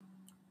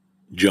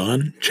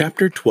John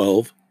chapter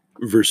 12,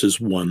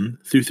 verses 1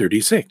 through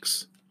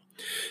 36.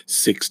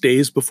 6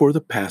 days before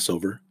the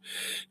Passover,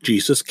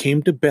 Jesus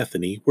came to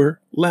Bethany, where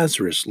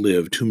Lazarus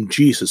lived, whom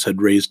Jesus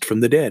had raised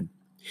from the dead.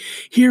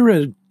 Here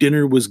a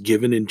dinner was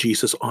given in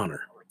Jesus'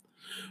 honor.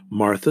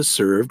 Martha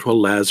served, while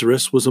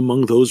Lazarus was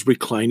among those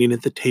reclining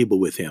at the table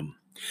with him.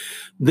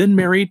 Then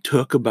Mary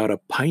took about a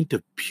pint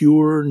of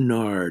pure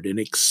nard, an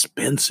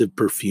expensive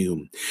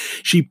perfume.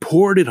 She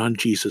poured it on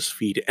Jesus'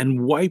 feet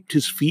and wiped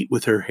his feet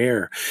with her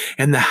hair,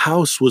 and the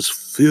house was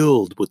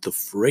filled with the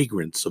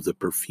fragrance of the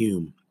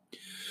perfume.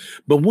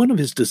 But one of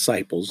his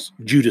disciples,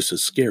 Judas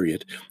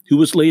Iscariot, who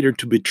was later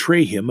to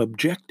betray him,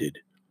 objected.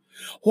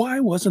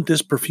 Why wasn't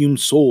this perfume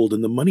sold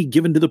and the money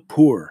given to the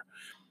poor?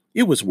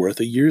 It was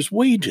worth a year's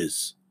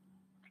wages.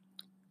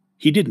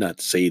 He did not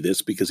say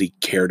this because he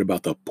cared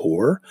about the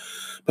poor,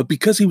 but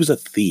because he was a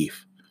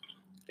thief.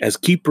 As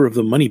keeper of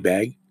the money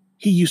bag,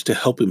 he used to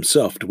help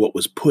himself to what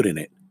was put in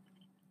it.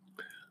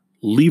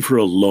 "Leave her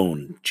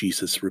alone,"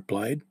 Jesus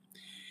replied.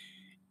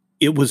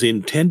 "It was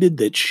intended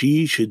that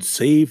she should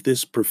save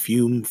this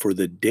perfume for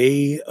the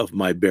day of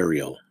my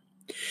burial.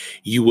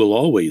 You will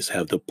always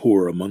have the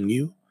poor among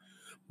you,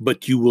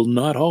 but you will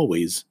not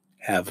always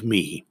have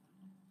me."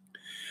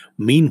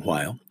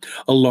 Meanwhile,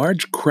 a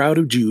large crowd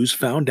of Jews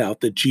found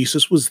out that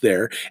Jesus was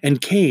there and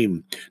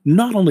came,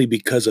 not only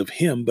because of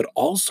him, but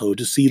also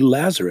to see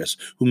Lazarus,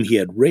 whom he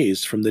had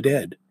raised from the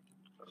dead.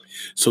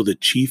 So the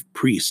chief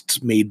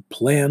priests made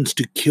plans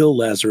to kill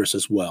Lazarus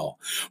as well,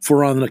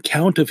 for on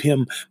account of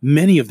him,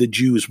 many of the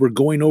Jews were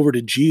going over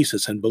to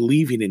Jesus and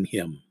believing in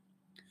him.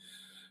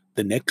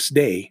 The next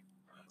day,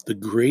 the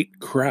great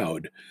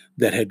crowd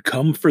that had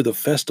come for the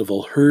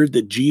festival heard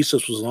that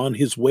Jesus was on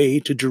his way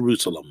to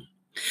Jerusalem.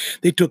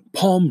 They took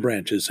palm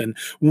branches and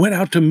went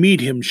out to meet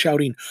him,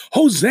 shouting,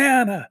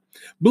 "Hosanna!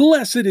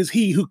 Blessed is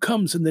he who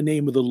comes in the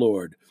name of the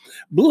Lord.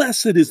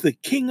 Blessed is the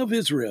King of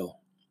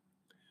Israel."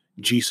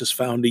 Jesus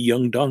found a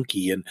young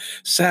donkey and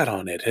sat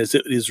on it, as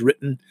it is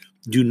written,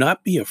 "Do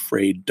not be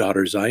afraid,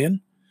 daughter Zion.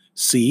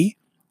 See,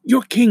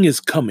 your king is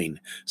coming,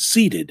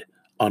 seated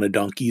on a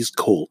donkey's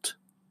colt."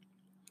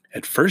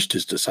 At first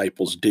his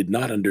disciples did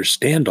not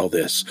understand all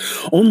this.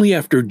 Only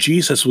after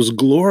Jesus was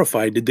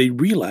glorified did they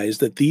realize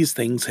that these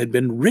things had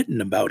been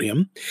written about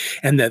him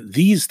and that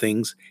these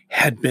things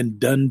had been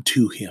done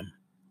to him.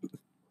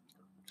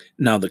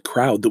 Now the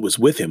crowd that was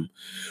with him,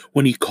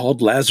 when he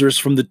called Lazarus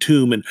from the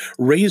tomb and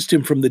raised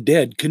him from the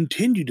dead,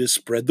 continued to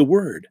spread the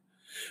word.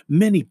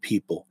 Many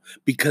people,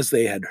 because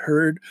they had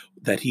heard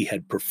that he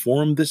had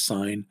performed this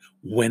sign,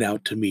 went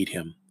out to meet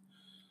him.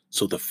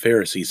 So the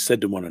Pharisees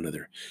said to one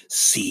another,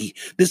 "See,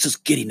 this is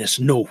getting us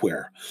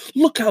nowhere.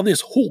 Look how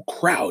this whole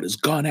crowd has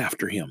gone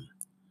after him."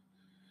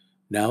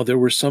 Now there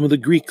were some of the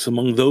Greeks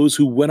among those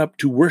who went up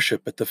to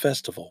worship at the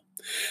festival.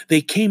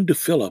 They came to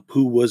Philip,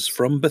 who was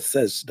from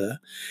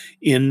Bethsaida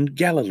in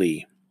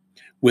Galilee,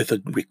 with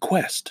a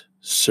request.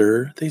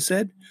 "Sir," they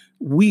said,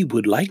 "we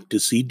would like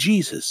to see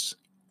Jesus."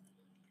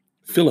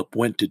 Philip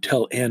went to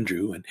tell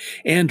Andrew, and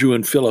Andrew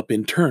and Philip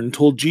in turn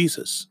told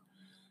Jesus.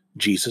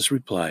 Jesus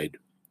replied,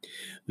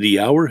 "The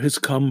hour has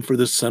come for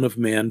the Son of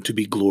Man to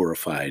be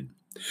glorified.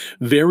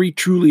 Very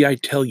truly I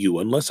tell you,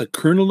 unless a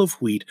kernel of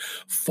wheat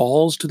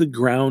falls to the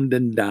ground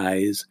and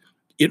dies,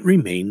 it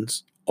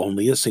remains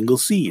only a single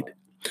seed.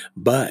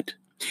 But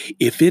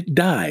if it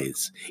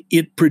dies,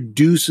 it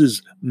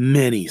produces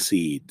many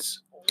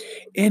seeds.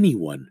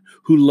 Anyone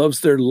who loves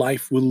their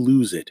life will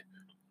lose it,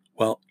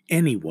 while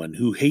anyone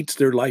who hates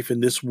their life in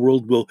this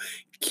world will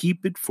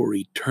keep it for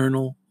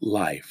eternal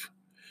life.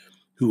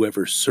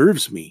 Whoever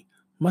serves me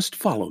must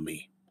follow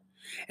me.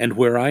 And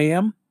where I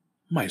am,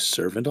 my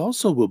servant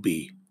also will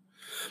be.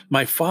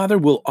 My Father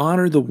will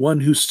honor the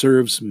one who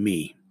serves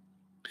me.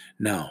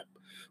 Now,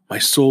 my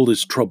soul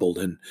is troubled,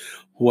 and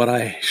what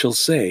I shall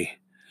say,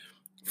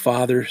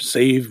 Father,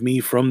 save me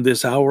from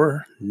this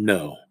hour?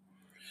 No.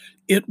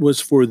 It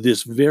was for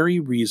this very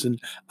reason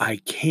I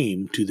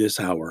came to this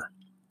hour.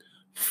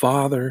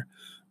 Father,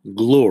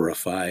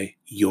 glorify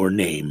your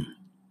name."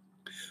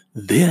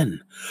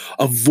 Then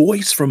a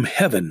voice from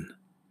heaven,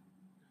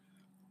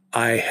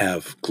 "I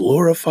have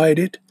glorified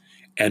it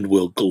and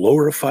will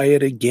glorify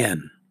it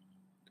again."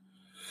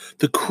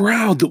 The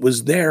crowd that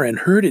was there and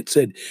heard it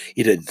said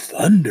it had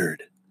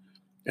thundered.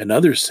 And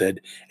others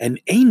said an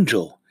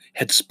angel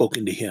had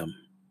spoken to him.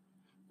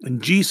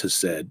 And Jesus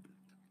said,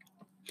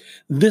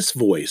 "This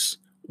voice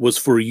was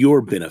for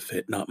your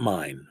benefit, not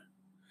mine.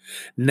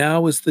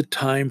 Now is the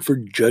time for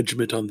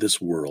judgment on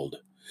this world.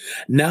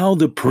 Now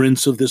the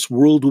prince of this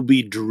world will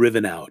be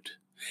driven out.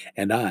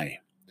 And I,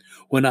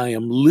 when I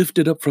am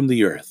lifted up from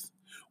the earth,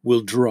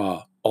 will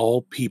draw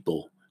all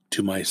people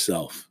to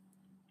myself."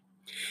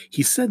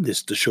 He said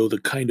this to show the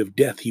kind of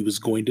death he was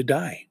going to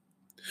die.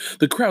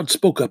 The crowd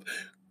spoke up,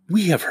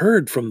 "We have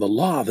heard from the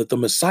law that the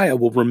Messiah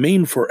will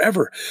remain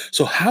forever.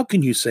 So how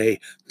can you say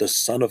the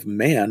Son of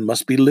Man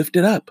must be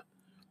lifted up?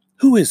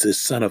 Who is this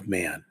Son of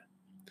Man?"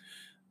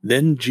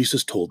 Then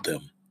Jesus told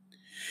them,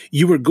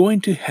 "You are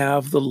going to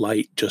have the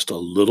light just a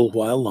little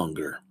while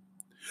longer.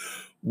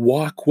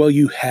 Walk while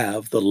you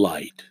have the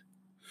light,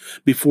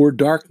 before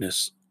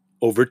darkness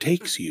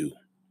overtakes you.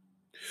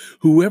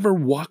 Whoever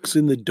walks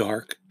in the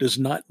dark does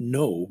not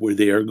know where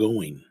they are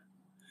going.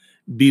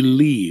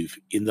 Believe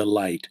in the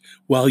light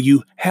while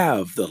you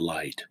have the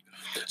light,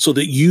 so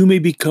that you may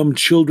become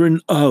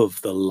children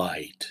of the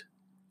light.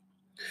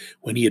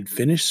 When he had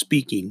finished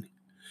speaking,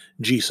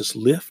 Jesus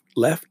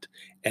left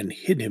and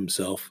hid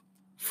himself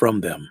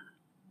from them.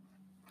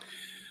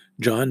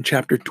 John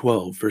chapter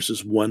 12,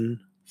 verses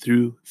 1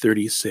 through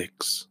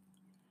 36.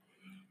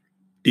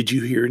 Did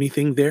you hear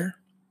anything there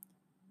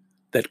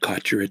that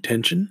caught your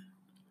attention?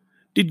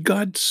 Did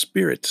God's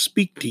Spirit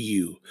speak to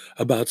you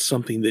about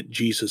something that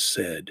Jesus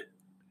said?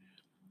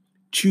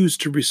 Choose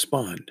to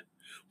respond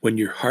when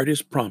your heart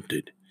is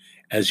prompted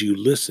as you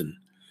listen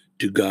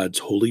to God's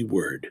holy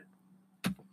word.